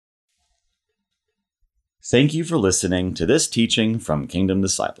Thank you for listening to this teaching from Kingdom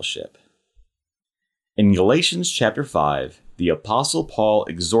Discipleship. In Galatians chapter 5, the Apostle Paul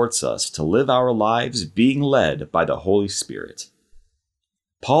exhorts us to live our lives being led by the Holy Spirit.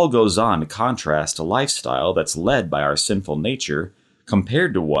 Paul goes on to contrast a lifestyle that's led by our sinful nature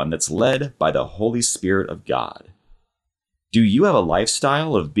compared to one that's led by the Holy Spirit of God. Do you have a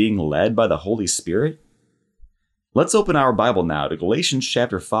lifestyle of being led by the Holy Spirit? Let's open our Bible now to Galatians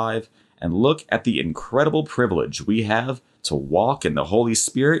chapter 5 and look at the incredible privilege we have to walk in the Holy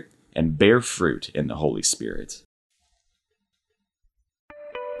Spirit and bear fruit in the Holy Spirit.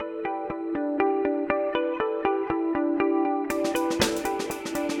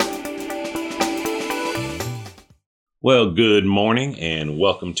 Well, good morning and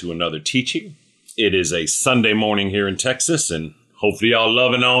welcome to another teaching. It is a Sunday morning here in Texas, and hopefully y'all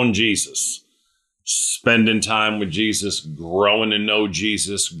loving on Jesus. Spending time with Jesus, growing to know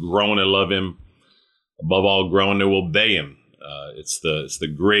Jesus, growing to love him, above all, growing to obey him. It's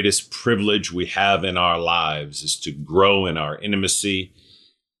the greatest privilege we have in our lives is to grow in our intimacy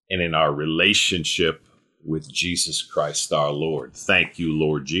and in our relationship with Jesus Christ our Lord. Thank you,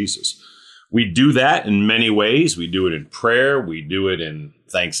 Lord Jesus. We do that in many ways. We do it in prayer. We do it in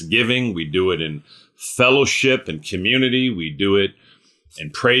thanksgiving. We do it in fellowship and community. We do it in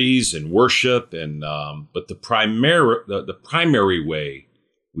praise and worship. And but the primary way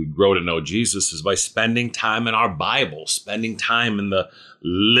we grow to know Jesus is by spending time in our Bible, spending time in the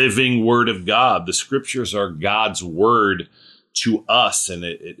living Word of God. The Scriptures are God's Word to us, and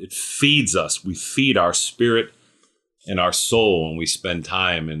it feeds us. We feed our spirit and our soul when we spend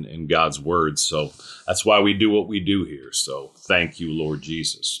time in God's Word. So that's why we do what we do here. So thank you, Lord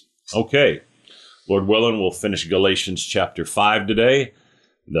Jesus. Okay, Lord willing, we'll finish Galatians chapter 5 today.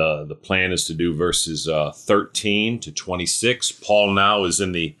 The plan is to do verses 13 to 26. Paul now is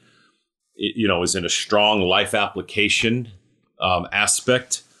in a strong life application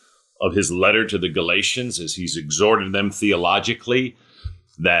aspect of his letter to the Galatians, as he's exhorted them theologically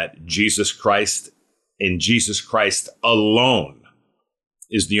that Jesus Christ and Jesus Christ alone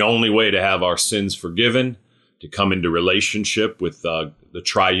is the only way to have our sins forgiven, to come into relationship with the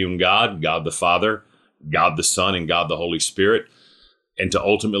triune God, God the Father, God the Son, and God the Holy Spirit, and to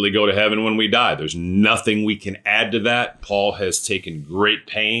ultimately go to heaven when we die. There's nothing we can add to that. Paul has taken great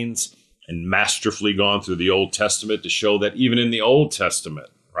pains and masterfully gone through the Old Testament to show that even in the Old Testament,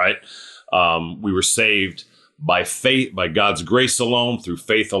 right, we were saved by faith, by God's grace alone, through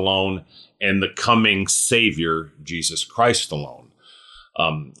faith alone, and the coming Savior, Jesus Christ alone.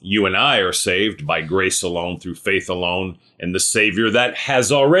 You and I are saved by grace alone, through faith alone, and the Savior that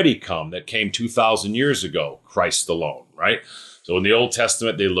has already come, that came 2,000 years ago, Christ alone, right? So in the Old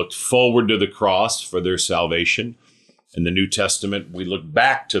Testament, they looked forward to the cross for their salvation. In the New Testament, we look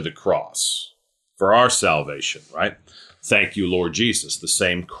back to the cross for our salvation, right? Thank you, Lord Jesus. The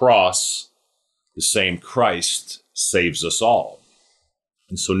same cross, the same Christ saves us all.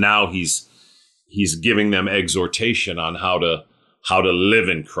 And so now he's giving them exhortation on how to live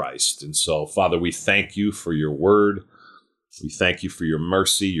in Christ. And so, Father, we thank you for your word. We thank you for your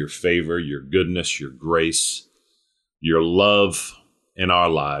mercy, your favor, your goodness, your grace, your love in our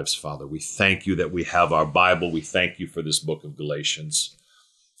lives, Father. We thank you that we have our Bible. We thank you for this book of Galatians.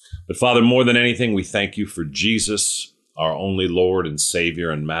 But Father, more than anything, we thank you for Jesus, our only Lord and Savior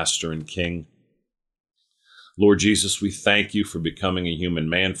and Master and King. Lord Jesus, we thank you for becoming a human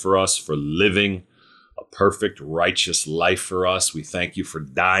man for us, for living a perfect, righteous life for us. We thank you for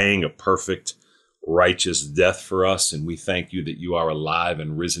dying a perfect, righteous death for us. And we thank you that you are alive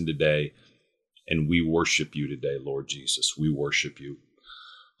and risen today. And we worship you today, Lord Jesus. We worship you.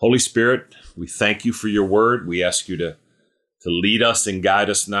 Holy Spirit, we thank you for your word. We ask you to lead us and guide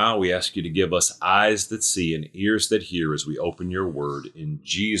us now. We ask you to give us eyes that see and ears that hear as we open your word in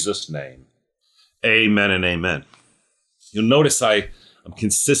Jesus' name. Amen and amen. You'll notice I'm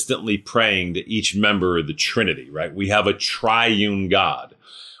consistently praying to each member of the Trinity, right? We have a triune God,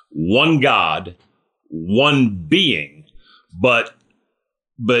 one being, but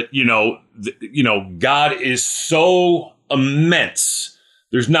God is so immense.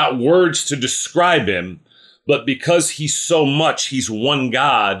 There's not words to describe him, but because he's so much, he's one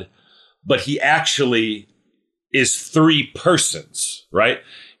God, but he actually is three persons, right?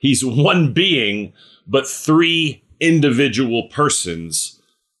 He's one being, but three individual persons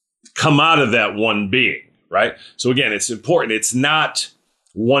come out of that one being, right? So again, it's important. It's not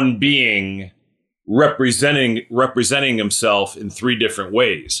one being representing himself in three different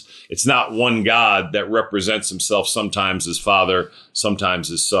ways. It's not one God that represents himself sometimes as Father, sometimes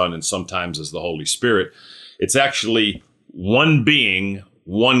as Son, and sometimes as the Holy Spirit. It's actually one being,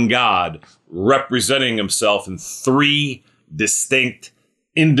 one God representing himself in three distinct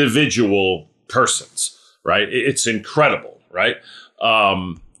individual persons, right? It's incredible, right?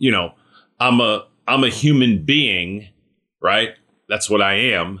 You know, I'm a human being, right? That's what I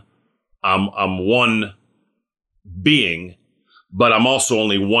am. I'm one being, but I'm also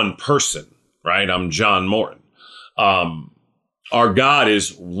only one person, right? I'm John Morton. Our God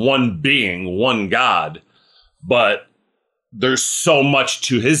is one being, one God, but there's so much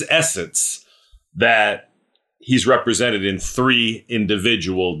to his essence that he's represented in three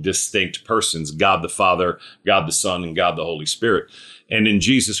individual distinct persons: God the Father, God the Son, and God the Holy Spirit. And in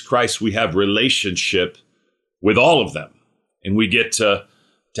Jesus Christ, we have relationship with all of them. And we get to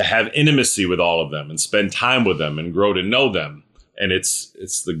have intimacy with all of them and spend time with them and grow to know them. And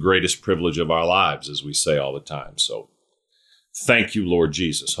it's the greatest privilege of our lives, as we say all the time. So thank you, Lord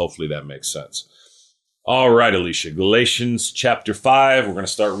Jesus. Hopefully that makes sense. All right, Alicia, Galatians chapter 5. We're going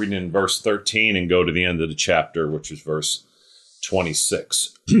to start reading in verse 13 and go to the end of the chapter, which is verse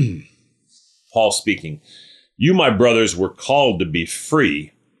 26. Paul speaking, "You, my brothers, were called to be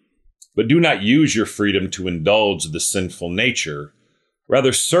free, but do not use your freedom to indulge the sinful nature.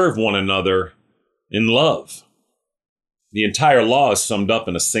 Rather, serve one another in love. The entire law is summed up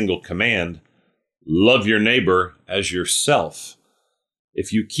in a single command: love your neighbor as yourself.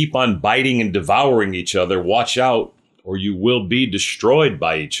 If you keep on biting and devouring each other, watch out, or you will be destroyed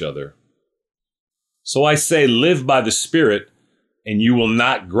by each other. So I say, live by the Spirit, and you will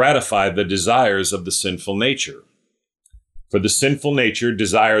not gratify the desires of the sinful nature. For the sinful nature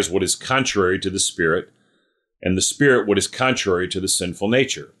desires what is contrary to the Spirit, and the Spirit what is contrary to the sinful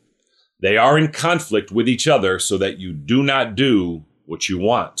nature. They are in conflict with each other, so that you do not do what you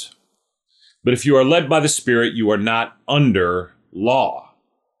want. But if you are led by the Spirit, you are not under law.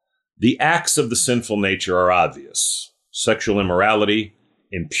 The acts of the sinful nature are obvious: sexual immorality,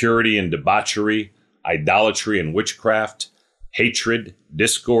 impurity and debauchery, idolatry and witchcraft, hatred,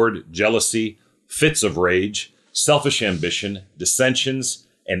 discord, jealousy, fits of rage, selfish ambition, dissensions,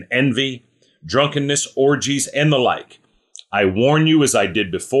 and envy, drunkenness, orgies, and the like. I warn you, as I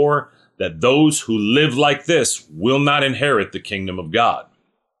did before, that those who live like this will not inherit the kingdom of God.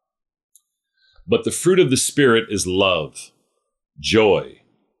 But the fruit of the Spirit is love, joy,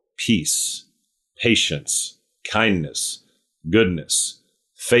 peace, patience, kindness, goodness,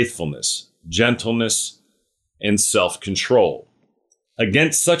 faithfulness, gentleness, and self-control.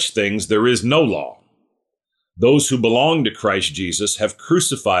 Against such things there is no law. Those who belong to Christ Jesus have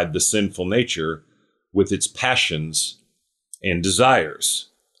crucified the sinful nature with its passions and desires.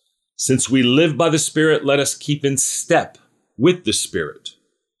 Since we live by the Spirit, let us keep in step with the Spirit.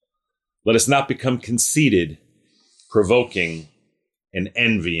 Let us not become conceited, provoking, and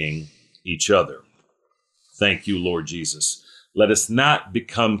envying each other." Thank you, Lord Jesus. Let us not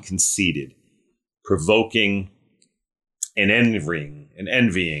become conceited, provoking, and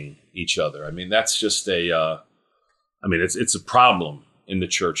envying each other. I mean, that's just it's a problem in the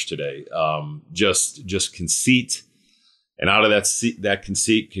church today. Just conceit, and out of that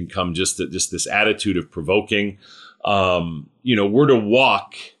conceit can come just this attitude of provoking. We're to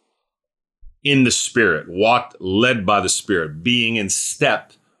walk in the Spirit, walk led by the Spirit, being in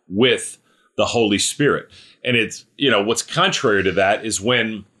step with the Holy Spirit. And it's, what's contrary to that is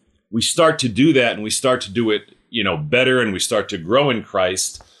when we start to do that and we start to do it, better, and we start to grow in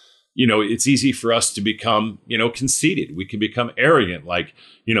Christ, it's easy for us to become, conceited. We can become arrogant, like,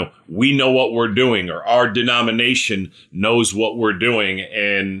 we know what we're doing, or our denomination knows what we're doing,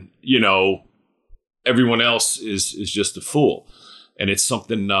 and, everyone else is just a fool. And it's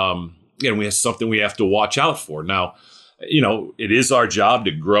something, we have to watch out for. Now, it is our job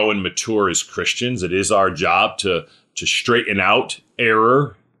to grow and mature as Christians. It is our job to straighten out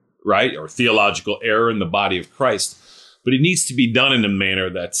error, right, or theological error in the body of Christ. But it needs to be done in a manner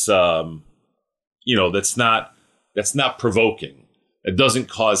that's not provoking. It doesn't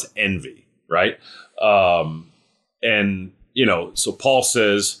cause envy, right? So Paul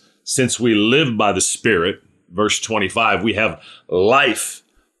says, since we live by the Spirit, verse 25, we have life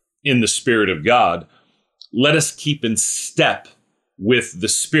in the Spirit of God. Let us keep in step with the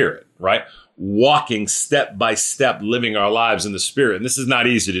Spirit, right? Walking step by step, living our lives in the Spirit. And this is not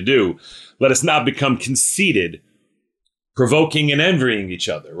easy to do. Let us not become conceited, provoking and envying each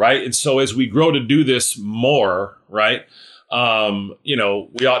other, right? And so as we grow to do this more, right, we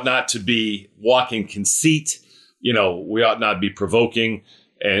ought not to be walking conceit. We ought not be provoking,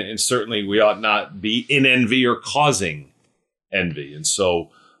 and certainly we ought not be in envy or causing envy. And so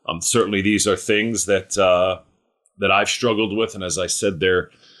certainly these are things that I've struggled with. And as I said,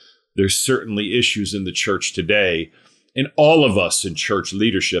 there's certainly issues in the church today And all of us in church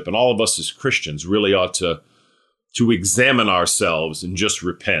leadership and all of us as Christians really ought to examine ourselves and just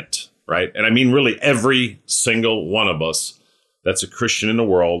repent, right? And I mean, really every single one of us that's a Christian in the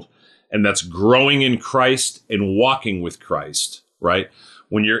world and that's growing in Christ and walking with Christ, right?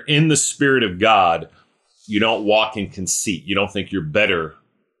 When you're in the Spirit of God, you don't walk in conceit. You don't think you're better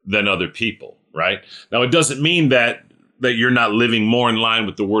than other people, right? Now, it doesn't mean that you're not living more in line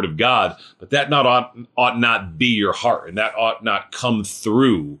with the Word of God, but that ought not be your heart, and that ought not come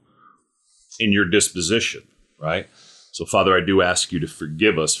through in your disposition, right? So, Father, I do ask you to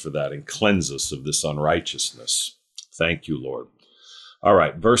forgive us for that and cleanse us of this unrighteousness. Thank you, Lord. All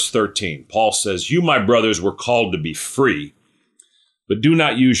right, verse 13, Paul says, "You, my brothers, were called to be free, but do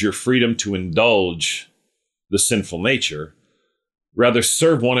not use your freedom to indulge the sinful nature. Rather,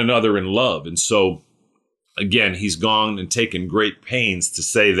 serve one another in love." And so, again, he's gone and taken great pains to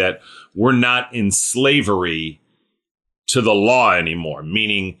say that we're not in slavery to the law anymore,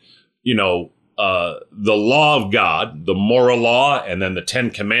 meaning, the law of God, the moral law, and then the 10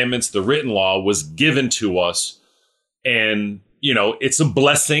 Commandments, the written law was given to us. And, it's a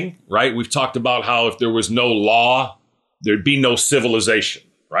blessing, right? We've talked about how if there was no law, there'd be no civilization,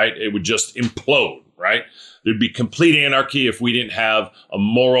 right? It would just implode, right? There'd be complete anarchy if we didn't have a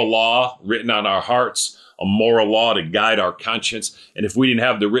moral law written on our hearts, a moral law to guide our conscience, and if we didn't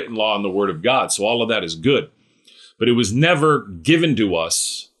have the written law and the Word of God. So all of that is good. But it was never given to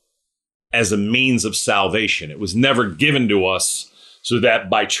us as a means of salvation. It was never given to us so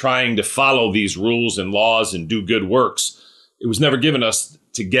that by trying to follow these rules and laws and do good works, it was never given us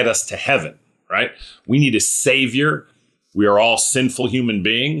to get us to heaven, right? We need a Savior. We are all sinful human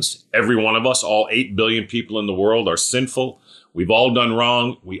beings. Every one of us, all 8 billion people in the world are sinful. We've all done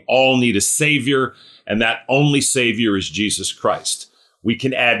wrong. We all need a Savior, and that only Savior is Jesus Christ. We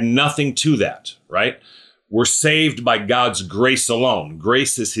can add nothing to that, right? We're saved by God's grace alone.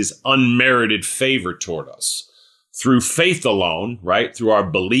 Grace is his unmerited favor toward us. Through faith alone, right? Through our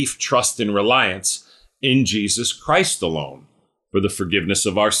belief, trust, and reliance in Jesus Christ alone for the forgiveness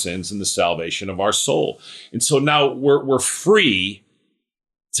of our sins and the salvation of our soul. And so now we're free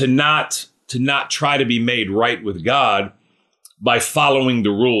to not try to be made right with God by following the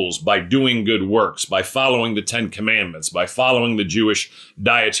rules, by doing good works, by following the 10 Commandments, by following the Jewish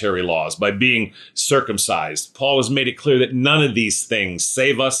dietary laws, by being circumcised. Paul has made it clear that none of these things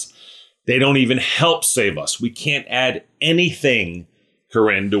save us. They don't even help save us. We can't add anything,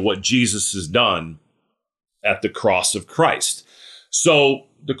 Corinne, to what Jesus has done at the cross of Christ. So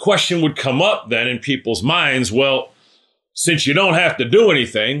the question would come up then in people's minds, well, since you don't have to do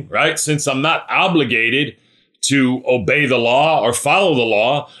anything, right? Since I'm not obligated to obey the law or follow the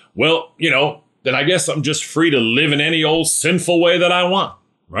law, well, then I guess I'm just free to live in any old sinful way that I want,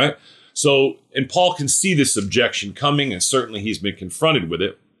 right? So, and Paul can see this objection coming, and certainly he's been confronted with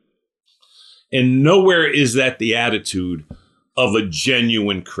it. And nowhere is that the attitude of a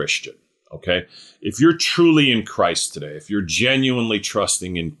genuine Christian, okay? If you're truly in Christ today, if you're genuinely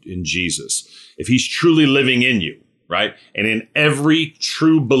trusting in Jesus, if he's truly living in you, right? And in every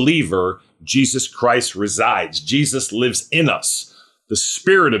true believer, Jesus Christ resides. Jesus lives in us. The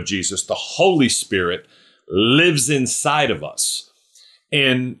Spirit of Jesus, the Holy Spirit, lives inside of us.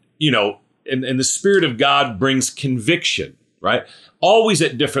 And, and the Spirit of God brings conviction, right? Always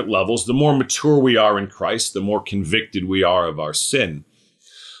at different levels. The more mature we are in Christ, the more convicted we are of our sin.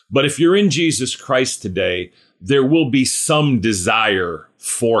 But if you're in Jesus Christ today, there will be some desire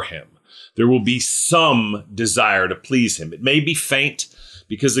for him. There will be some desire to please him. It may be faint,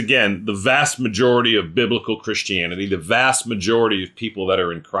 because again, the vast majority of biblical Christianity, the vast majority of people that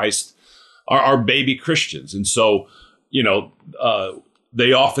are in Christ are baby Christians. And so,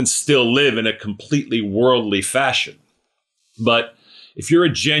 they often still live in a completely worldly fashion. But if you're a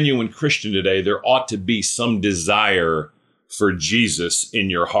genuine Christian today, there ought to be some desire for Jesus in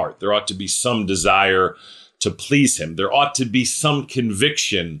your heart. There ought to be some desire to please him. There ought to be some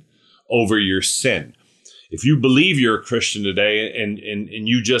conviction over your sin. If you believe you're a Christian today and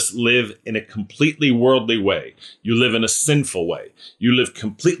you just live in a completely worldly way, you live in a sinful way, you live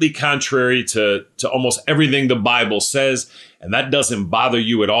completely contrary to almost everything the Bible says, and that doesn't bother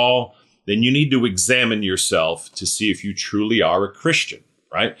you at all, then you need to examine yourself to see if you truly are a Christian,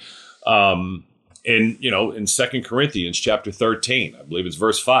 right? In 2 Corinthians chapter 13, I believe it's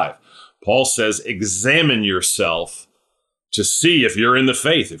verse 5, Paul says, examine yourself to see if you're in the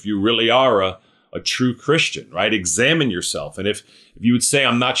faith, if you really are a true Christian, right? Examine yourself. And if you would say,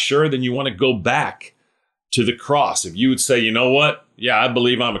 I'm not sure, then you want to go back to the cross. If you would say, you know what? Yeah, I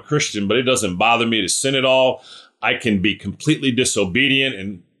believe I'm a Christian, but it doesn't bother me to sin at all. I can be completely disobedient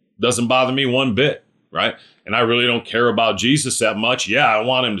and doesn't bother me one bit. right? And I really don't care about Jesus that much. Yeah, I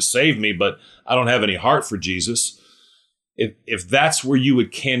want him to save me, but I don't have any heart for Jesus. If that's where you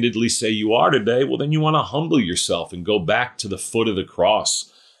would candidly say you are today, well, then you want to humble yourself and go back to the foot of the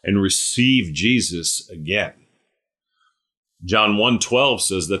cross and receive Jesus again. John 1:12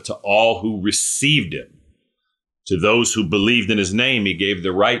 says that to all who received him, to those who believed in his name, he gave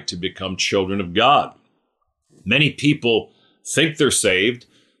the right to become children of God. Many people think they're saved.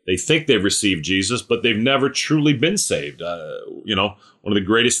 They think they've received Jesus, but they've never truly been saved. One of the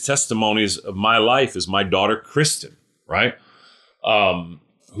greatest testimonies of my life is my daughter, Kristen, right?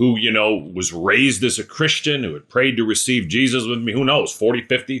 Who, was raised as a Christian, who had prayed to receive Jesus with me, who knows, 40,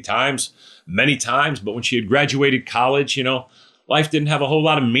 50 times, many times. But when she had graduated college, life didn't have a whole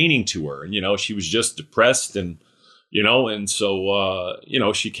lot of meaning to her. And, she was just depressed and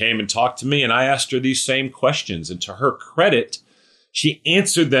so she came and talked to me and I asked her these same questions. And to her credit, she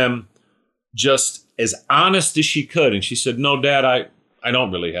answered them just as honest as she could. And she said, no, Dad, I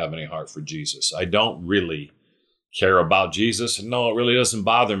don't really have any heart for Jesus. I don't really care about Jesus. And no, it really doesn't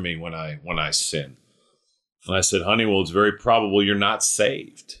bother me when I sin. And I said, honey, well, it's very probable you're not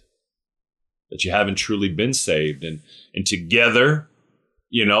saved, that you haven't truly been saved. And together,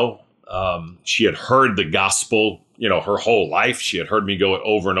 she had heard the gospel, her whole life. She had heard me go it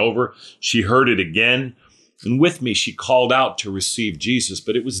over and over. She heard it again. And with me, she called out to receive Jesus,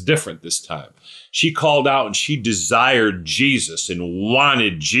 but it was different this time. She called out and she desired Jesus and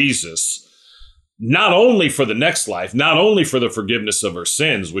wanted Jesus, not only for the next life, not only for the forgiveness of her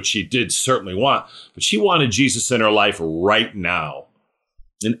sins, which she did certainly want, but she wanted Jesus in her life right now.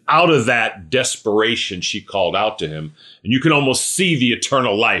 And out of that desperation, she called out to him. And you can almost see the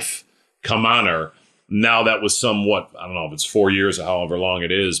eternal life come on her. Now that was somewhat, I don't know if it's 4 years or however long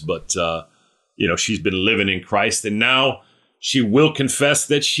it is, but, she's been living in Christ. And now she will confess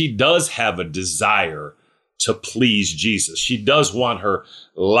that she does have a desire to please Jesus. She does want her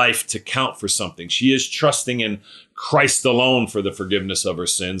life to count for something. She is trusting in Christ alone for the forgiveness of her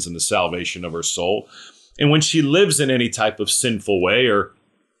sins and the salvation of her soul. And when she lives in any type of sinful way or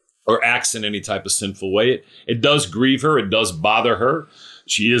acts in any type of sinful way, it does grieve her. It does bother her.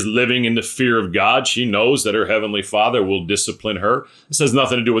 She is living in the fear of God. She knows that her heavenly Father will discipline her. This has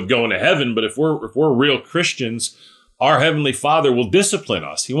nothing to do with going to heaven, but if we're real Christians, our heavenly Father will discipline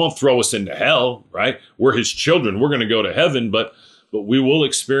us. He won't throw us into hell, right? We're his children. We're going to go to heaven, but we will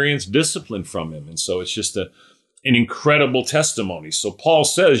experience discipline from him. And so it's just an incredible testimony. So Paul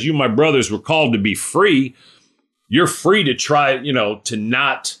says, you, my brothers, were called to be free. You're free to try, to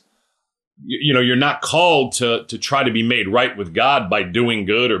not, you're not called to try to be made right with God by doing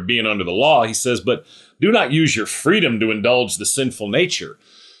good or being under the law. He says, but do not use your freedom to indulge the sinful nature.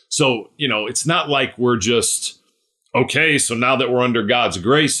 So, it's not like we're just, okay, so now that we're under God's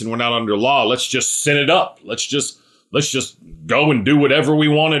grace and we're not under law, let's just sin it up. Let's just go and do whatever we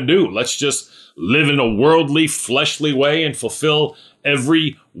want to do. Let's just live in a worldly, fleshly way and fulfill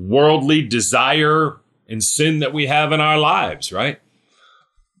every worldly desire and sin that we have in our lives, right?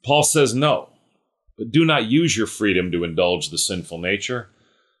 Paul says no, but do not use your freedom to indulge the sinful nature.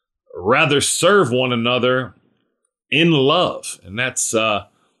 Rather serve one another in love. And that's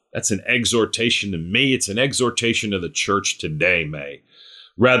an exhortation to me. It's an exhortation to the church today, May.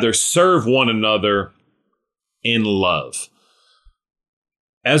 Rather serve one another in love.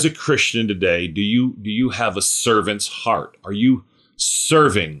 As a Christian today, do you have a servant's heart? Are you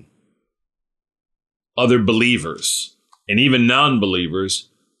serving other believers and even non-believers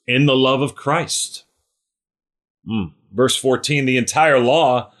in the love of Christ? Verse 14, the entire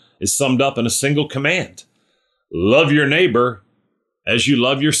law is summed up in a single command. Love your neighbor as you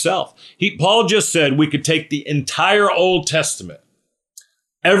love yourself. Paul just said we could take the entire Old Testament.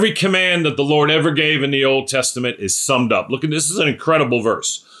 Every command that the Lord ever gave in the Old Testament is summed up. Look, this is an incredible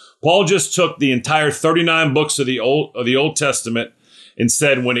verse. Paul just took the entire 39 books of the Old Testament and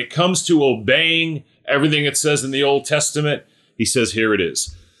said, when it comes to obeying everything it says in the Old Testament, he says, here it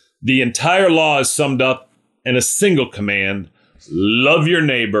is. The entire law is summed up in a single command: love your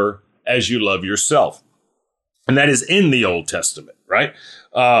neighbor as you love yourself. And that is in the Old Testament, right?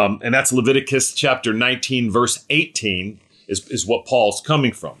 And that's Leviticus chapter 19, verse 18 is what Paul's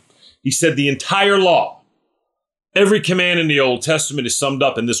coming from. He said the entire law, every command in the Old Testament is summed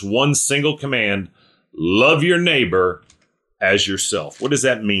up in this one single command: love your neighbor as yourself. What does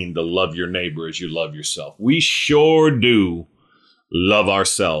that mean, to love your neighbor as you love yourself? We sure do love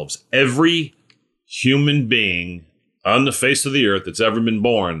ourselves. Every human being on the face of the earth that's ever been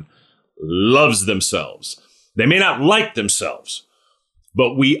born loves themselves. They may not like themselves,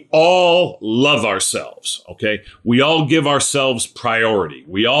 but we all love ourselves, okay? We all give ourselves priority.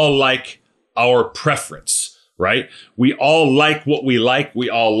 We all like our preference, right? We all like what we like. We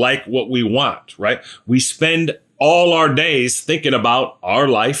all like what we want, right? We spend all our days thinking about our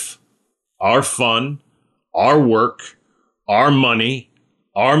life, our fun, our work, our money,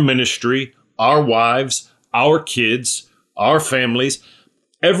 our ministry, our wives, our kids, our families.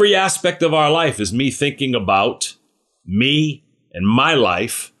 Every aspect of our life is me thinking about me and my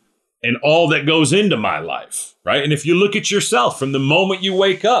life and all that goes into my life, right? And if you look at yourself from the moment you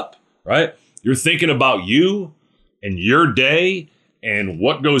wake up, right, you're thinking about you and your day and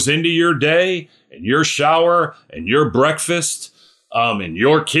what goes into your day and your shower and your breakfast and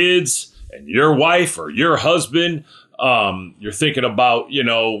your kids and your wife or your husband. You're thinking about,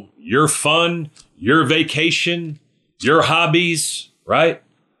 your fun, your vacation, your hobbies, right?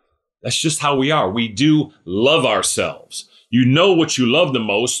 That's just how we are. We do love ourselves. You know what you love the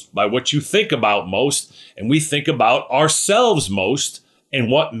most by what you think about most, and we think about ourselves most and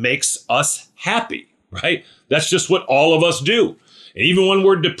what makes us happy, right? That's just what all of us do. And even when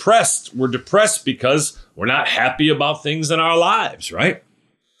we're depressed because we're not happy about things in our lives, right?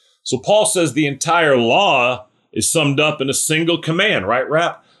 So Paul says the entire law is summed up in a single command, right,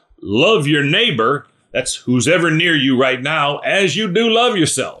 Rap? Love your neighbor. That's who's ever near you right now, as you do love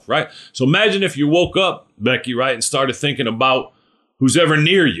yourself, right? So imagine if you woke up, Becky, right, and started thinking about who's ever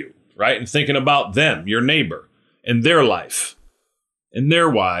near you, right? And thinking about them, your neighbor, and their life, and their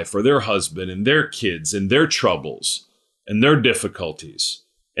wife or their husband, and their kids, and their troubles, and their difficulties,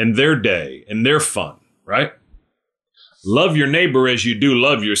 and their day, and their fun, right? Love your neighbor as you do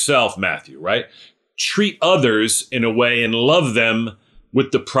love yourself, Matthew, right? Treat others in a way and love them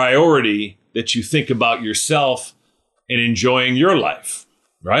with the priority that you think about yourself and enjoying your life,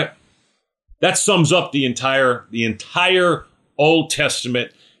 right? That sums up the entire Old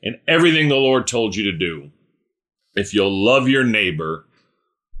Testament and everything the Lord told you to do. If you'll love your neighbor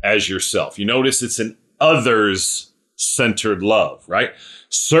as yourself. You notice it's an others-centered love, right?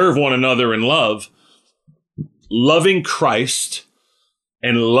 Serve one another in love. Loving Christ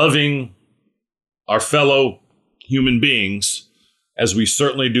and loving our fellow human beings as we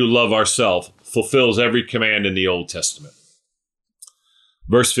certainly do love ourselves, fulfills every command in the Old Testament.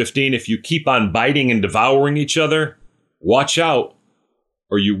 Verse 15, if you keep on biting and devouring each other, watch out,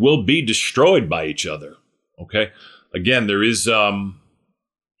 or you will be destroyed by each other. Okay? Again,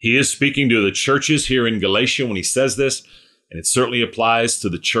 he is speaking to the churches here in Galatia when he says this, and it certainly applies to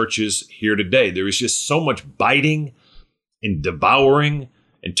the churches here today. There is just so much biting and devouring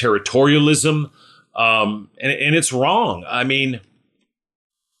and territorialism, and it's wrong. I mean,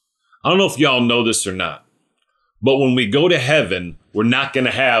 I don't know if y'all know this or not, but when we go to heaven, we're not going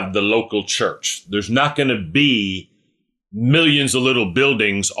to have the local church. There's not going to be millions of little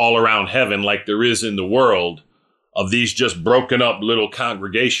buildings all around heaven like there is in the world of these just broken up little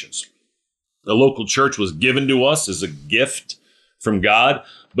congregations. The local church was given to us as a gift from God,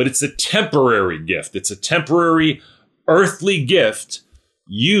 but it's a temporary gift. It's a temporary earthly gift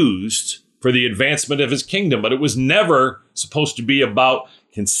used for the advancement of his kingdom, but it was never supposed to be about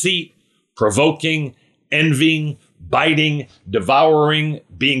conceit, provoking, envying, biting, devouring,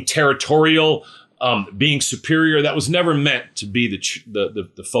 being territorial, being superior. That was never meant to be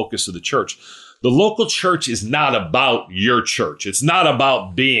the focus of the church. The local church is not about your church. It's not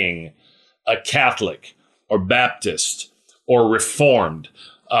about being a Catholic or Baptist or Reformed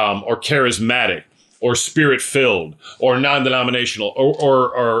or charismatic or spirit-filled or non-denominational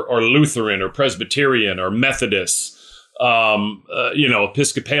or Lutheran or Presbyterian or Methodist,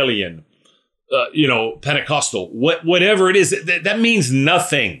 Episcopalian, Pentecostal, whatever it is, that means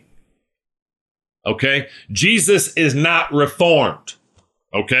nothing. Okay? Jesus is not Reformed.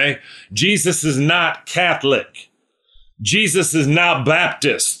 Okay? Jesus is not Catholic. Jesus is not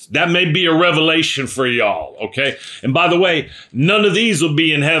Baptist. That may be a revelation for y'all. Okay? And by the way, none of these will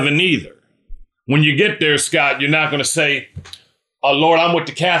be in heaven either. When you get there, Scott, you're not going to say, oh, Lord, I'm with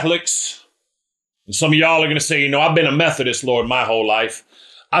the Catholics. And some of y'all are going to say, I've been a Methodist, Lord, my whole life.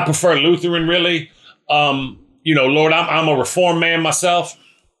 I prefer Lutheran, really. Lord, I'm a Reformed man myself.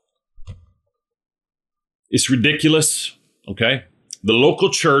 It's ridiculous, okay? The local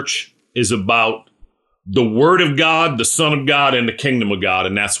church is about the Word of God, the Son of God, and the Kingdom of God,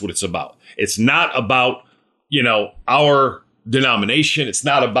 and that's what it's about. It's not about, our denomination. It's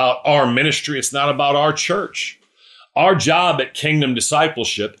not about our ministry. It's not about our church. Our job at Kingdom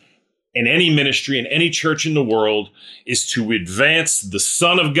Discipleship in any ministry, in any church in the world, is to advance the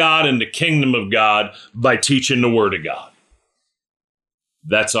Son of God and the Kingdom of God by teaching the Word of God.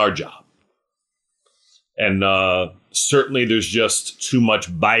 That's our job. And certainly there's just too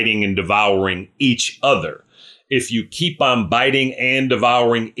much biting and devouring each other. if you keep on biting and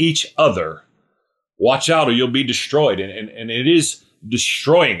devouring each other, watch out or you'll be destroyed. And it is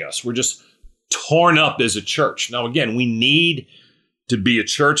destroying us. We're just torn up as a church. Now, again, we need to be a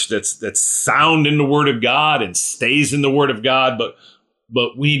church that's sound in the Word of God and stays in the Word of God,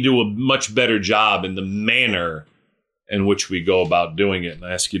 but we need to do a much better job in the manner in which we go about doing it. And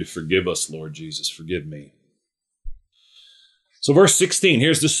I ask you to forgive us, Lord Jesus. Forgive me. So verse 16,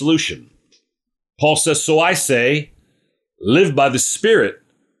 here's the solution. Paul says, so I say, live by the Spirit,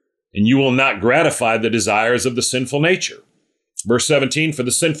 and you will not gratify the desires of the sinful nature. Verse 17, for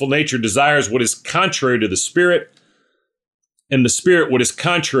the sinful nature desires what is contrary to the Spirit, and the Spirit what is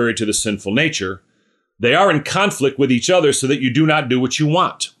contrary to the sinful nature. They are in conflict with each other so that you do not do what you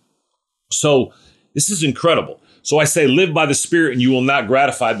want. So this is incredible. So I say, live by the Spirit, and you will not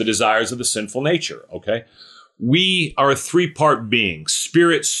gratify the desires of the sinful nature, okay? We are a three-part being,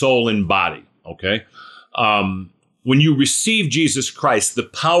 spirit, soul, and body, okay? When you receive Jesus Christ, the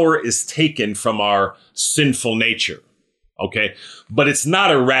power is taken from our sinful nature, okay? But it's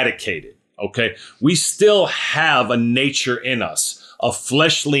not eradicated, okay? We still have a nature in us, a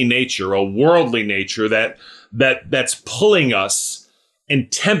fleshly nature, a worldly nature that's pulling us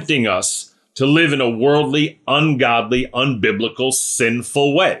and tempting us to live in a worldly, ungodly, unbiblical,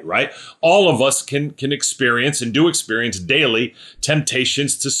 sinful way, right? All of us can experience and do experience daily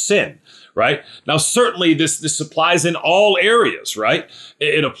temptations to sin, right? Now, certainly this applies in all areas, right?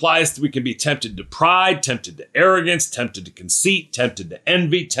 It applies to, we can be tempted to pride, tempted to arrogance, tempted to conceit, tempted to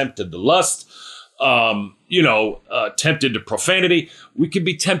envy, tempted to lust, tempted to profanity. We can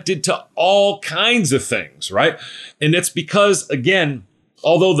be tempted to all kinds of things, right? And it's because, again,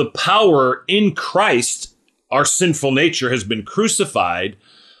 although the power in Christ, our sinful nature has been crucified,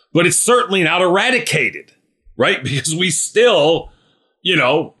 but it's certainly not eradicated, right? Because we still,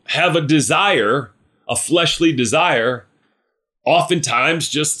 have a desire, a fleshly desire, oftentimes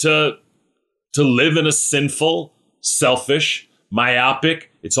just to live in a sinful, selfish, myopic,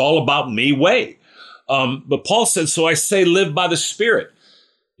 it's all about me way. But Paul said, so I say, live by the Spirit.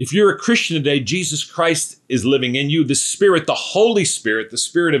 If you're a Christian today, Jesus Christ is living in you. The Spirit, the Holy Spirit, the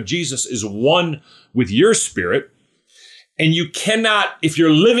Spirit of Jesus is one with your spirit. And you cannot, if you're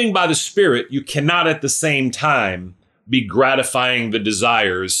living by the Spirit, you cannot at the same time be gratifying the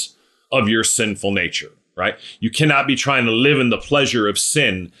desires of your sinful nature, right? You cannot be trying to live in the pleasure of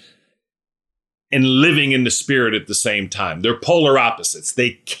sin and living in the Spirit at the same time. They're polar opposites.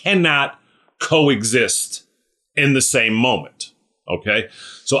 They cannot coexist in the same moment. Okay,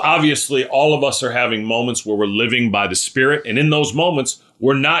 so obviously all of us are having moments where we're living by the Spirit, and in those moments,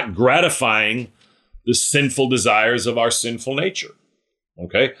 we're not gratifying the sinful desires of our sinful nature.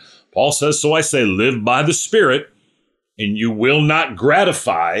 Okay, Paul says, so I say, live by the Spirit, and you will not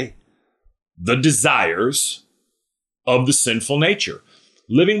gratify the desires of the sinful nature.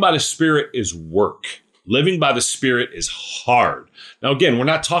 Living by the Spirit is work. Living by the Spirit is hard. Now, again, we're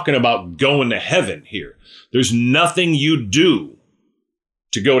not talking about going to heaven here. There's nothing you do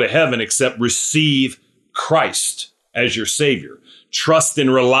to go to heaven except receive Christ as your Savior. Trust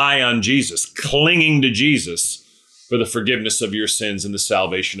and rely on Jesus, clinging to Jesus for the forgiveness of your sins and the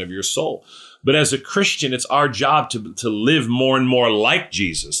salvation of your soul. But as a Christian, it's our job to live more and more like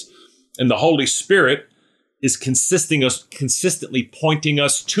Jesus. And the Holy Spirit is consistently pointing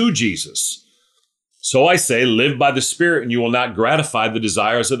us to Jesus. So I say, live by the Spirit, and you will not gratify the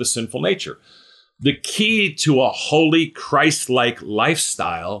desires of the sinful nature. The key to a holy, Christ-like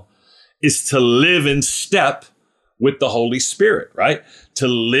lifestyle is to live in step with the Holy Spirit, right? To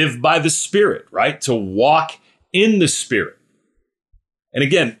live by the Spirit, right? To walk in the Spirit. And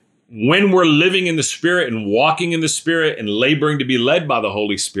again, when we're living in the Spirit and walking in the Spirit and laboring to be led by the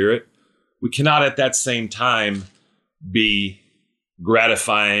Holy Spirit, we cannot at that same time be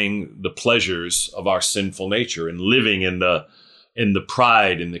gratifying the pleasures of our sinful nature and living in the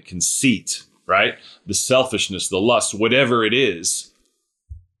pride and the conceit, right? The selfishness, the lust, whatever it is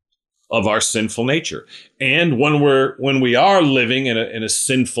of our sinful nature. And when we are living in a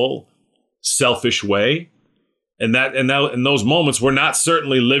sinful, selfish way, in those moments, we're not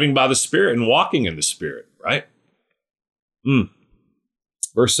certainly living by the Spirit and walking in the Spirit, right?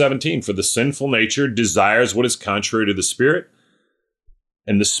 Verse 17, for the sinful nature desires what is contrary to the Spirit,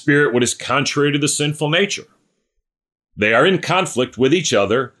 and the Spirit what is contrary to the sinful nature. They are in conflict with each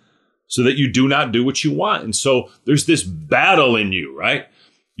other so that you do not do what you want. And so there's this battle in you, right?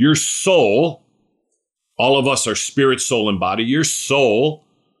 Your soul, all of us are spirit, soul, and body. Your soul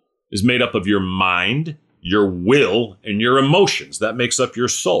is made up of your mind, your will, and your emotions. That makes up your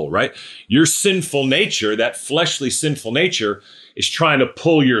soul, right? Your sinful nature, that fleshly sinful nature, is trying to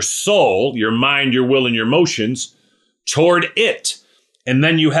pull your soul, your mind, your will, and your emotions toward it. And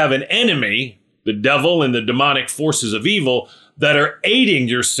then you have an enemy, the devil and the demonic forces of evil, that are aiding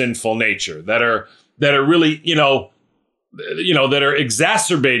your sinful nature, that are really, that are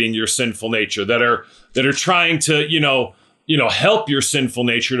exacerbating your sinful nature, that are trying to, help your sinful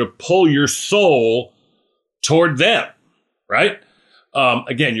nature to pull your soul toward them, right?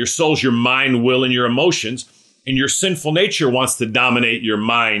 Again, your soul's your mind, will, and your emotions, and your sinful nature wants to dominate your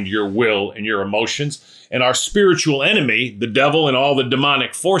mind, your will, and your emotions. And our spiritual enemy, the devil and all the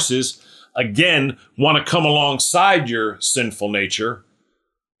demonic forces, again, want to come alongside your sinful nature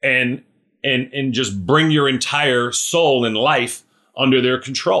and just bring your entire soul and life under their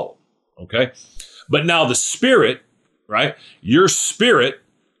control, okay? But now the spirit, right? Your spirit,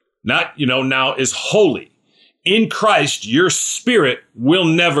 now is holy. In Christ, your spirit will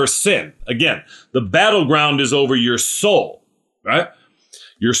never sin. Again, the battleground is over your soul, right?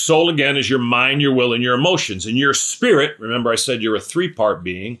 Your soul, again, is your mind, your will, and your emotions. And your spirit, remember I said you're a three-part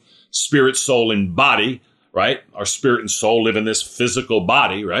being, spirit, soul, and body, right? Our spirit and soul live in this physical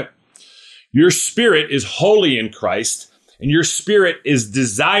body, right? Your spirit is holy in Christ, and your spirit is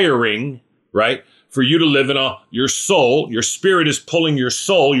desiring, right, for you to live in your soul. Your spirit is pulling your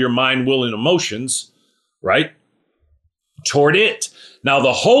soul, your mind, will, and emotions, right, toward it. Now,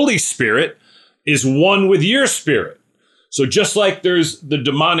 the Holy Spirit is one with your spirit. So just like there's the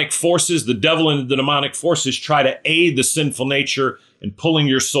demonic forces, the devil and the demonic forces try to aid the sinful nature in pulling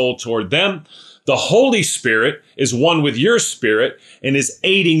your soul toward them, the Holy Spirit is one with your spirit and is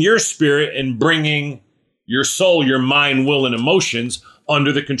aiding your spirit in bringing your soul, your mind, will, and emotions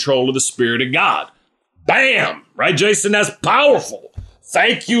under the control of the Spirit of God. Bam! Right, Jason? That's powerful.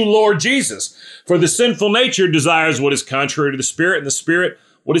 Thank you, Lord Jesus. For the sinful nature desires what is contrary to the Spirit, and the Spirit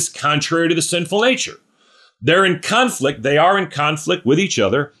what is contrary to the sinful nature. They're in conflict. They are in conflict with each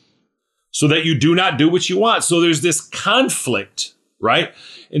other so that you do not do what you want. So there's this conflict, right?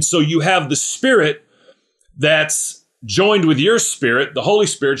 And so you have the Spirit that's joined with your spirit. The Holy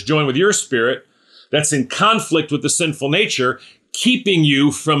Spirit's joined with your spirit that's in conflict with the sinful nature, keeping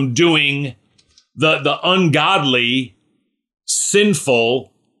you from doing the ungodly,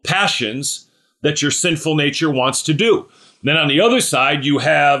 sinful passions that your sinful nature wants to do. Then on the other side, you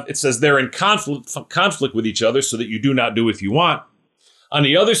have, it says they're in conflict with each other so that you do not do what you want. On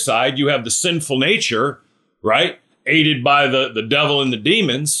the other side, you have the sinful nature, right? Aided by the devil and the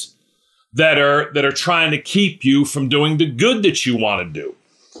demons that are trying to keep you from doing the good that you want to do.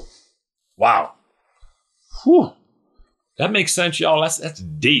 Wow. Whew. That makes sense, y'all. That's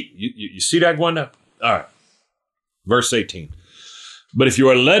deep. You see that, Gwenda? All right. Verse 18. But if you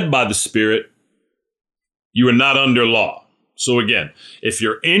are led by the Spirit, you are not under law. So again, if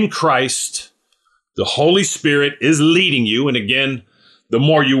you're in Christ, the Holy Spirit is leading you. And again, the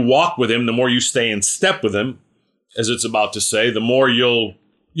more you walk with him, the more you stay in step with him, as it's about to say, the more you'll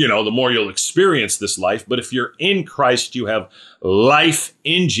experience this life. But if you're in Christ, you have life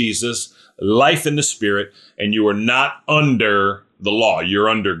in Jesus, life in the Spirit, and you are not under the law. You're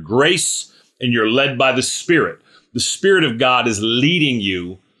under grace and you're led by the Spirit. The Spirit of God is leading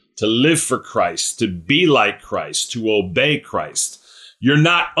you to live for Christ, to be like Christ, to obey Christ. You're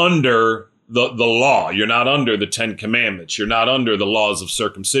not under the law. You're not under the 10 Commandments. You're not under the laws of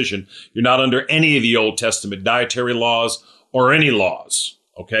circumcision. You're not under any of the Old Testament dietary laws or any laws.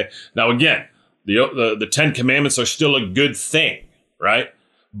 Okay. Now, again, the 10 Commandments are still a good thing, right?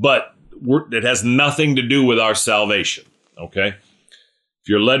 But it has nothing to do with our salvation. Okay. If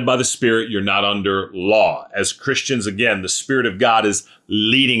you're led by the Spirit, you're not under law. As Christians, again, the Spirit of God is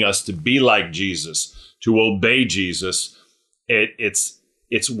leading us to be like Jesus, to obey Jesus.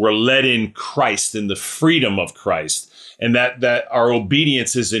 We're led in Christ, in the freedom of Christ, and that our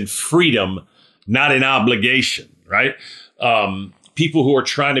obedience is in freedom, not in obligation, right? People who are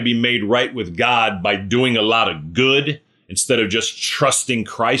trying to be made right with God by doing a lot of good instead of just trusting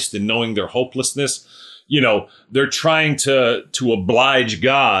Christ and knowing their hopelessness, they're trying to oblige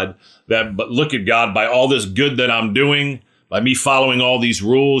God but look at God, by all this good that I'm doing, by me following all these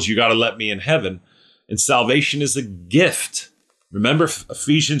rules, you got to let me in heaven. And salvation is a gift. Remember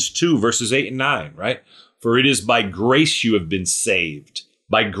Ephesians 2, verses 8 and 9, right? For it is by grace you have been saved,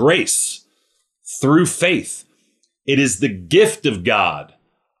 by grace, through faith. It is the gift of God,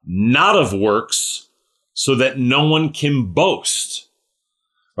 not of works, so that no one can boast.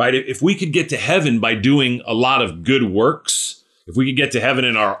 Right? If we could get to heaven by doing a lot of good works, if we could get to heaven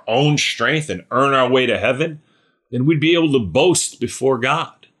in our own strength and earn our way to heaven, then we'd be able to boast before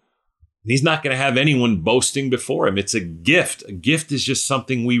God. He's not going to have anyone boasting before him. It's a gift. A gift is just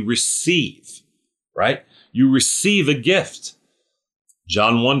something we receive, right? You receive a gift.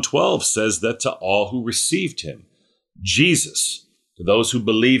 John 1:12 says that to all who received him, Jesus, to those who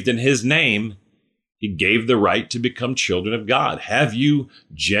believed in his name, he gave the right to become children of God. Have you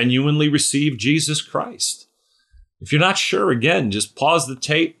genuinely received Jesus Christ? If you're not sure, again, just pause the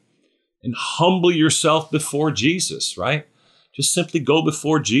tape and humble yourself before Jesus, right? Just simply go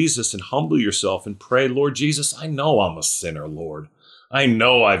before Jesus and humble yourself and pray, Lord Jesus, I know I'm a sinner, Lord. I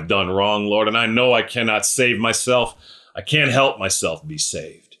know I've done wrong, Lord, and I know I cannot save myself. I can't help myself be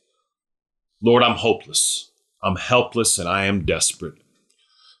saved. Lord, I'm hopeless. I'm helpless and I am desperate.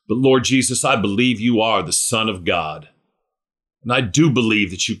 But Lord Jesus, I believe you are the Son of God. And I do believe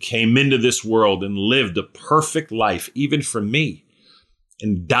that you came into this world and lived a perfect life, even for me,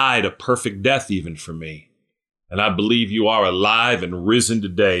 and died a perfect death, even for me. And I believe you are alive and risen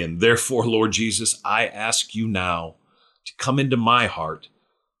today. And therefore, Lord Jesus, I ask you now to come into my heart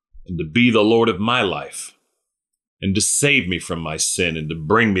and to be the Lord of my life and to save me from my sin and to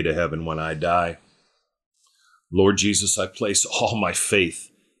bring me to heaven when I die. Lord Jesus, I place all my faith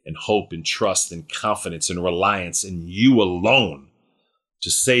and hope and trust and confidence and reliance in you alone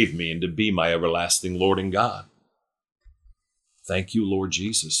to save me and to be my everlasting Lord and God. Thank you, Lord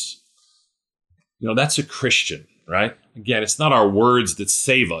Jesus. You know, that's a Christian, right? Again, it's not our words that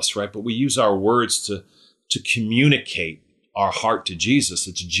save us, right? But we use our words to communicate our heart to Jesus.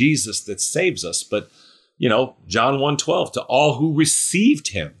 It's Jesus that saves us. But, you know, John 1:12, to all who received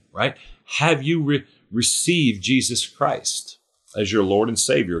him, right? Have you received Jesus Christ as your Lord and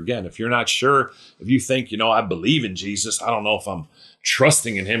Savior? Again, if you're not sure, if you think, you know, I believe in Jesus, I don't know if I'm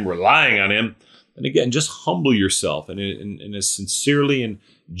trusting in him, relying on him. And again, just humble yourself and as sincerely and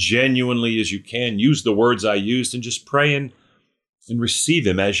genuinely as you can. Use the words I used and just pray and receive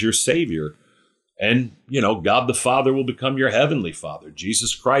him as your Savior. And, you know, God the Father will become your heavenly Father.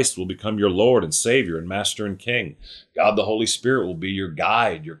 Jesus Christ will become your Lord and Savior and Master and King. God the Holy Spirit will be your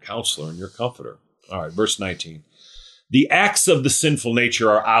guide, your counselor, and your comforter. All right, verse 19. The acts of the sinful nature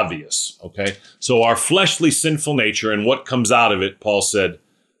are obvious, okay? So our fleshly sinful nature and what comes out of it, Paul said,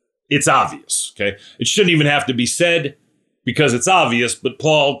 it's obvious, okay? It shouldn't even have to be said because it's obvious, but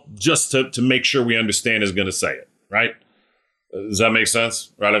Paul, just to make sure we understand, is going to say it, right? Does that make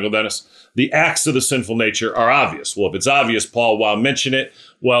sense? Right, Uncle Dennis? The acts of the sinful nature are obvious. Well, if it's obvious, Paul, why mention it?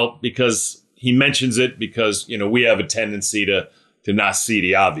 Well, because he mentions it because, you know, we have a tendency to not see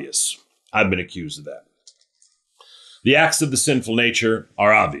the obvious. I've been accused of that. The acts of the sinful nature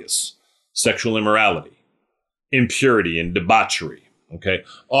are obvious. Sexual immorality, impurity, and debauchery. Okay,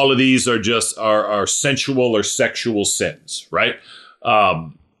 all of these are just are sensual or sexual sins, right?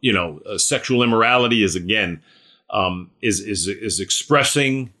 Sexual immorality is again is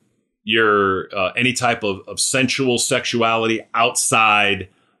expressing your any type of sensual sexuality outside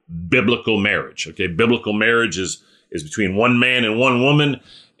biblical marriage. Okay, biblical marriage is between one man and one woman,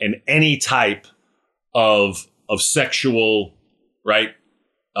 and any type of sexual, right,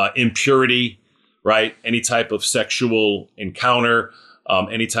 impurity, right, any type of sexual encounter,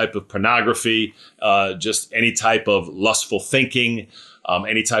 any type of pornography, just any type of lustful thinking,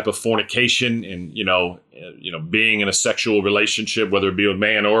 any type of fornication, and being in a sexual relationship, whether it be with a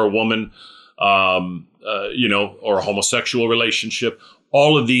man or a woman, or a homosexual relationship.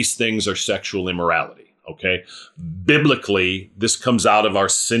 All of these things are sexual immorality. Okay, biblically, this comes out of our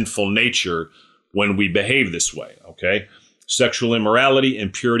sinful nature when we behave this way. Okay, sexual immorality,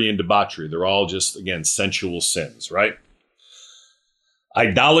 impurity, and debauchery—they're all just, again, sensual sins, right?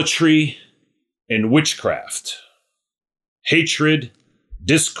 Idolatry and witchcraft, hatred,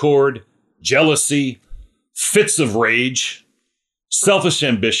 discord, jealousy, fits of rage, selfish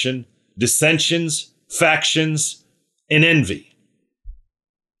ambition, dissensions, factions, and envy.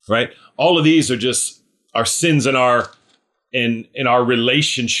 Right? All of these are just our sins in our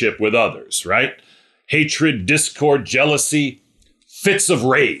relationship with others, right? Hatred, discord, jealousy, fits of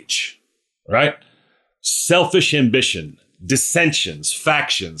rage, right? Selfish ambition, dissensions,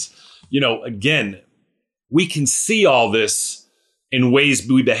 factions. Again, we can see all this in ways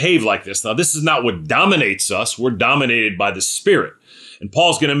we behave like this. Now, this is not what dominates us. We're dominated by the Spirit. And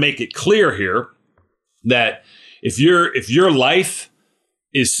Paul's going to make it clear here that if your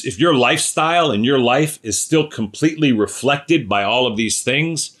lifestyle and your life is still completely reflected by all of these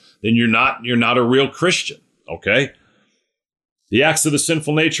things, then you're not a real Christian, okay? The acts of the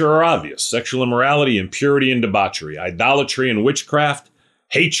sinful nature are obvious: sexual immorality, impurity, and debauchery, idolatry and witchcraft,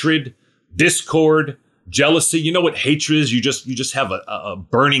 hatred, discord, jealousy. You know what hatred is? You just have a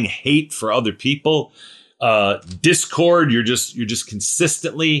burning hate for other people. Discord, you're just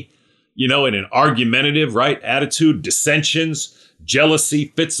consistently, in an argumentative, right, attitude, dissensions,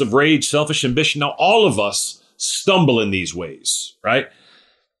 jealousy, fits of rage, selfish ambition. Now, all of us stumble in these ways, right?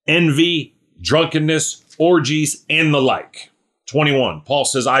 Envy, drunkenness, orgies, and the like. 21, Paul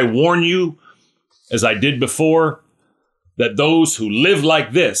says, I warn you, as I did before, that those who live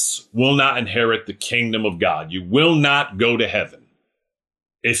like this will not inherit the kingdom of God. You will not go to heaven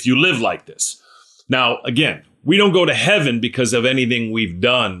if you live like this. Now, again, we don't go to heaven because of anything we've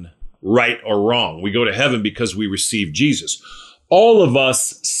done right or wrong. We go to heaven because we receive Jesus. All of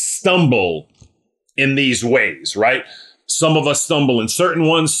us stumble in these ways, right? Some of us stumble in certain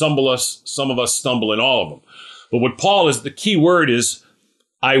ones, some of us stumble in all of them. But what Paul is, the key word is,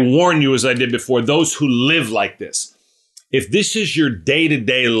 I warn you, as I did before, those who live like this. If this is your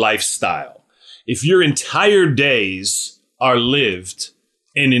day-to-day lifestyle, if your entire days are lived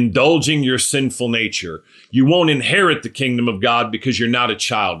in indulging your sinful nature, you won't inherit the kingdom of God because you're not a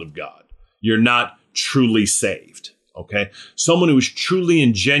child of God. You're not truly saved, okay? Someone who is truly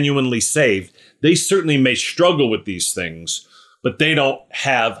and genuinely saved, they certainly may struggle with these things, but they don't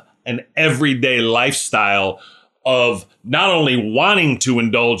have an everyday lifestyle of not only wanting to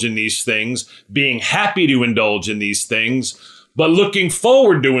indulge in these things, being happy to indulge in these things, but looking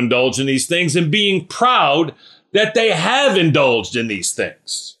forward to indulge in these things and being proud that they have indulged in these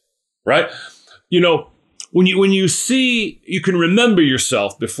things, right? When you see, you can remember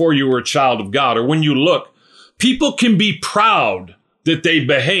yourself before you were a child of God, or when you look, people can be proud that they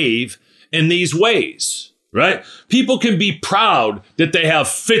behave in these ways, right? People can be proud that they have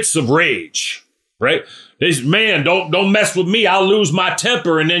fits of rage, right? Man, don't mess with me. I'll lose my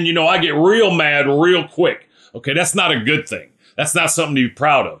temper. And then, I get real mad real quick. Okay, that's not a good thing. That's not something to be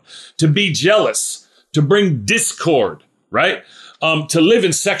proud of. To be jealous, to bring discord, right? To live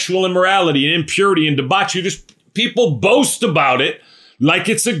in sexual immorality and impurity and debauchery. Just people boast about it like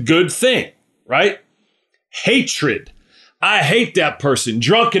it's a good thing, right? Hatred. I hate that person.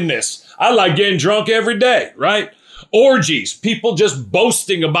 Drunkenness. I like getting drunk every day, right? Orgies, people just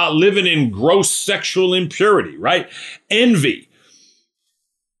boasting about living in gross sexual impurity, right? Envy.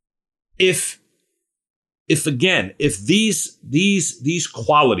 If these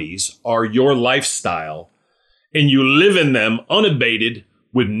qualities are your lifestyle and you live in them unabated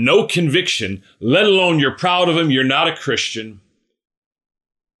with no conviction, let alone you're proud of them, you're not a Christian.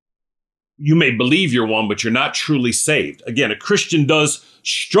 You may believe you're one, but you're not truly saved. Again, a Christian does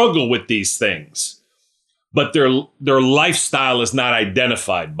struggle with these things, but their lifestyle is not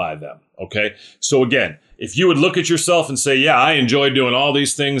identified by them, okay? So again, if you would look at yourself and say, yeah, I enjoy doing all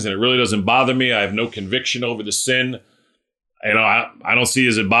these things and it really doesn't bother me, I have no conviction over the sin, I don't see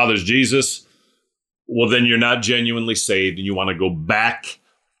as it bothers Jesus, well, then you're not genuinely saved and you want to go back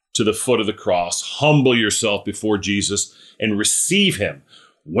to the foot of the cross, humble yourself before Jesus and receive him.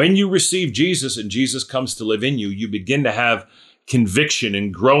 When you receive Jesus and Jesus comes to live in you, you begin to have conviction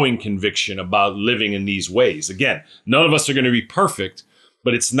and growing conviction about living in these ways. Again, none of us are going to be perfect,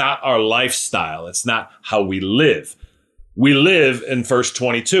 but it's not our lifestyle. It's not how we live. We live in verse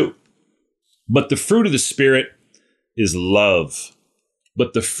 22. But the fruit of the Spirit is love.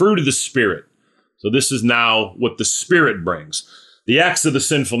 But the fruit of the Spirit. So this is now what the Spirit brings. The acts of the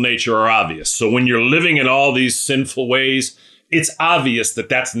sinful nature are obvious. So when you're living in all these sinful ways, it's obvious that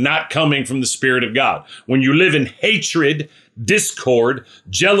that's not coming from the Spirit of God. When you live in hatred, discord,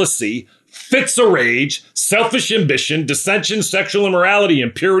 jealousy, fits of rage, selfish ambition, dissension, sexual immorality,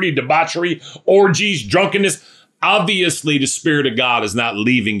 impurity, debauchery, orgies, drunkenness, obviously the Spirit of God is not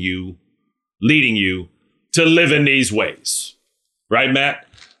leading you to live in these ways. Right, Matt?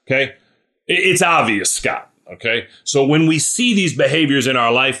 Okay? It's obvious, Scott. Okay? So when we see these behaviors in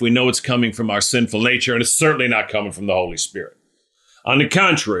our life, we know it's coming from our sinful nature, and it's certainly not coming from the Holy Spirit. On the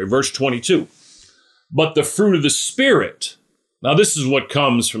contrary, verse 22, but the fruit of the Spirit. Now, this is what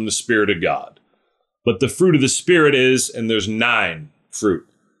comes from the Spirit of God. But the fruit of the Spirit is, and there's 9 fruit: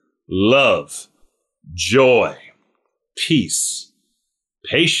 love, joy, peace,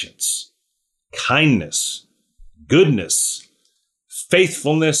 patience, kindness, goodness,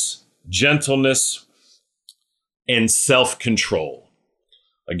 faithfulness, gentleness, and self-control.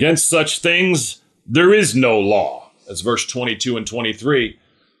 Against such things, there is no law. As verse 22 and 23,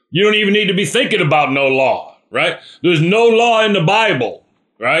 you don't even need to be thinking about no law, right? There's no law in the Bible,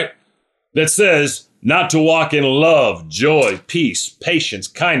 right, that says not to walk in love, joy, peace, patience,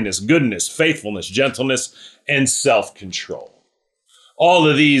 kindness, goodness, faithfulness, gentleness, and self-control. All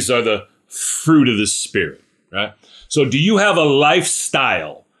of these are the fruit of the Spirit, right? So do you have a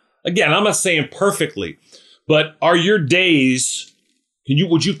lifestyle? Again, I'm not saying perfectly, but are your days,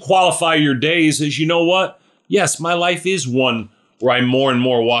 would you qualify your days as, you know what? Yes, my life is one where I more and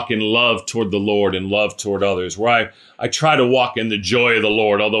more walk in love toward the Lord and love toward others, where I try to walk in the joy of the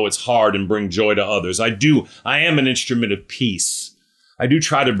Lord, although it's hard, and bring joy to others. I am an instrument of peace. I do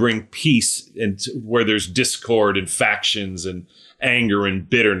try to bring peace into where there's discord and factions and anger and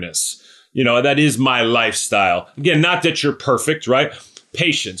bitterness. That is my lifestyle. Again, not that you're perfect, right?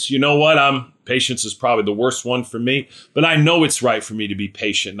 Patience. You know what? Patience is probably the worst one for me, but I know it's right for me to be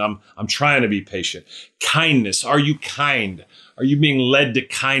patient. I'm trying to be patient. Kindness. Are you kind? Are you being led to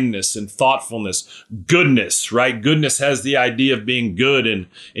kindness and thoughtfulness? Goodness, right? Goodness has the idea of being good and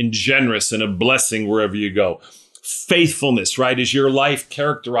generous and a blessing wherever you go. Faithfulness, right? Is your life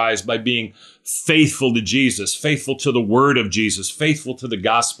characterized by being faithful to Jesus, faithful to the word of Jesus, faithful to the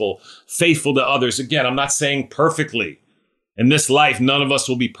gospel, faithful to others? Again, I'm not saying perfectly. In this life, none of us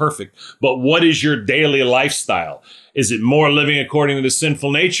will be perfect. But what is your daily lifestyle? Is it more living according to the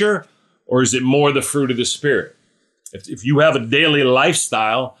sinful nature, or is it more the fruit of the Spirit? If you have a daily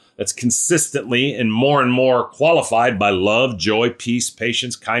lifestyle that's consistently and more qualified by love, joy, peace,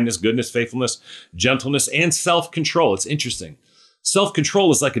 patience, kindness, goodness, faithfulness, gentleness, and self-control. It's interesting.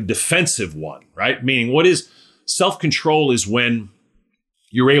 Self-control is like a defensive one, right? Meaning, what is self-control is when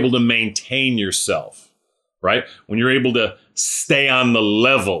you're able to maintain yourself, right? When you're able to stay on the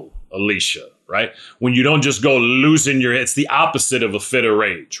level, Alicia, right? When you don't just go losing your head. It's the opposite of a fit of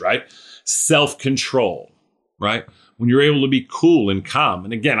rage, right? Self-control, right? When you're able to be cool and calm.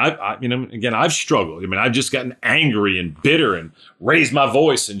 And again, I've struggled. I've just gotten angry and bitter and raised my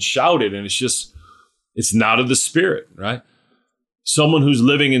voice and shouted. And it's not of the Spirit, right? Someone who's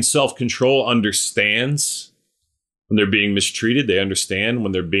living in self-control understands when they're being mistreated. They understand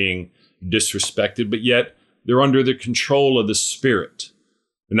when they're being disrespected, but yet they're under the control of the Spirit.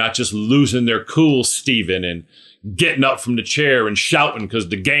 They're not just losing their cool, Stephen, and getting up from the chair and shouting because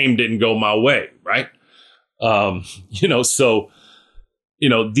the game didn't go my way, right?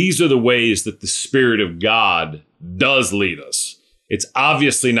 These are the ways that the Spirit of God does lead us. It's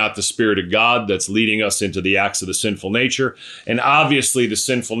obviously not the Spirit of God that's leading us into the acts of the sinful nature. And obviously the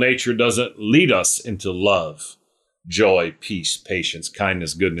sinful nature doesn't lead us into love, joy, peace, patience,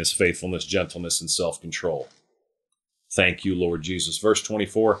 kindness, goodness, faithfulness, gentleness, and self-control. Thank you, Lord Jesus. Verse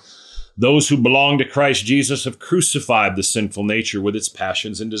 24, those who belong to Christ Jesus have crucified the sinful nature with its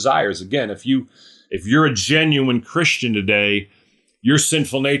passions and desires. Again, if you're a genuine Christian today, your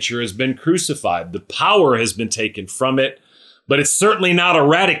sinful nature has been crucified. The power has been taken from it, but it's certainly not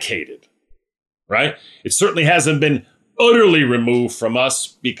eradicated, right? It certainly hasn't been utterly removed from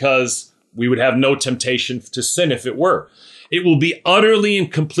us, because we would have no temptation to sin if it were. It will be utterly and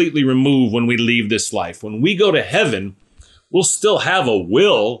completely removed when we leave this life. When we go to heaven, we'll still have a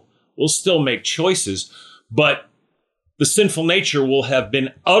will, we'll still make choices, but the sinful nature will have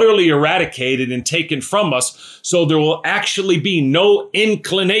been utterly eradicated and taken from us, so there will actually be no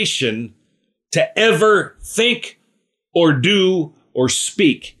inclination to ever think or do or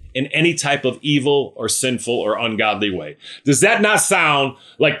speak in any type of evil or sinful or ungodly way. Does that not sound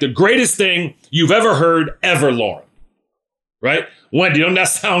like the greatest thing you've ever heard ever, Lauren? Right? Wendy, don't that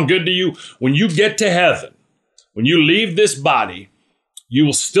sound good to you? When you get to heaven, when you leave this body, you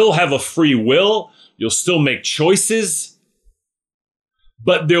will still have a free will. You'll still make choices,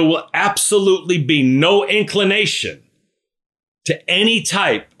 but there will absolutely be no inclination to any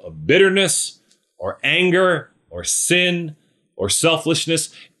type of bitterness or anger or sin or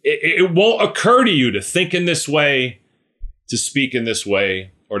selfishness. It won't occur to you to think in this way, to speak in this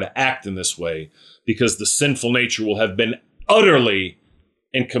way, or to act in this way, because the sinful nature will have been utterly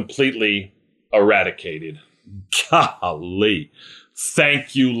and completely eradicated. Golly.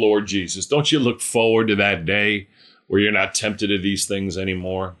 Thank you, Lord Jesus. Don't you look forward to that day where you're not tempted to these things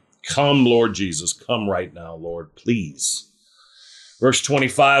anymore? Come, Lord Jesus. Come right now, Lord, please. Verse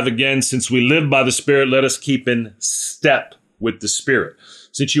 25 again, since we live by the Spirit, let us keep in step with the Spirit.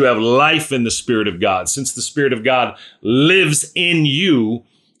 Since you have life in the Spirit of God, since the Spirit of God lives in you,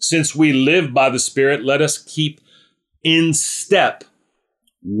 since we live by the Spirit, let us keep in step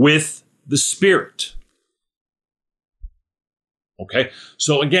with the Spirit. Okay,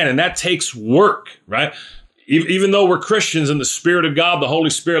 so again, and that takes work, right? Even though we're Christians and the Spirit of God, the Holy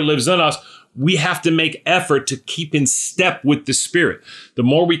Spirit lives in us, we have to make effort to keep in step with the Spirit. The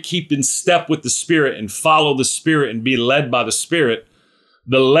more we keep in step with the Spirit and follow the Spirit and be led by the Spirit,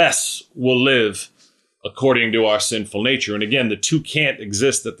 the less we'll live according to our sinful nature. And again, the two can't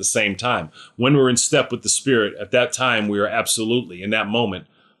exist at the same time. When we're in step with the Spirit, at that time, we are absolutely, in that moment,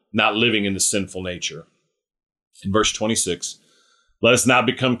 not living in the sinful nature. In verse 26, let us not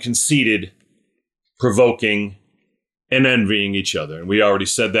become conceited, provoking, and envying each other. And we already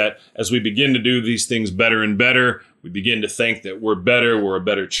said that as we begin to do these things better and better, we begin to think that we're better, we're a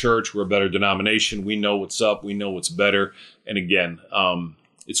better church, we're a better denomination. We know what's up, we know what's better. And again,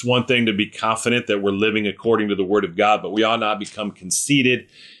 it's one thing to be confident that we're living according to the word of God, but we ought not become conceited.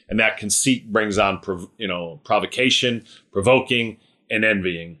 And that conceit brings on, provocation, provoking, and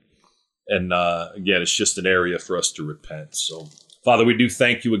envying. And again, it's just an area for us to repent. So, Father, we do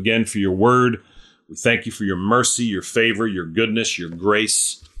thank you again for your word. We thank you for your mercy, your favor, your goodness, your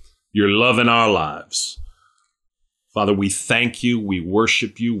grace, your love in our lives. Father, we thank you, we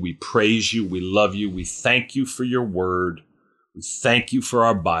worship you, we praise you, we love you. We thank you for your word. We thank you for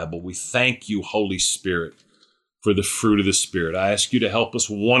our Bible. We thank you, Holy Spirit, for the fruit of the Spirit. I ask you to help us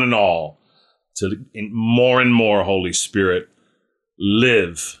one and all to more and more, Holy Spirit,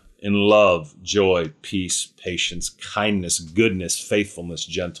 live in love, joy, peace, patience, kindness, goodness, faithfulness,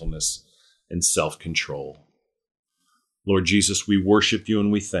 gentleness, and self-control. Lord Jesus, we worship you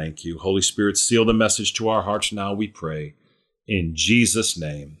and we thank you. Holy Spirit, seal the message to our hearts now, we pray. In Jesus'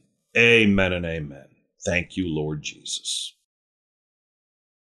 name, amen and amen. Thank you, Lord Jesus.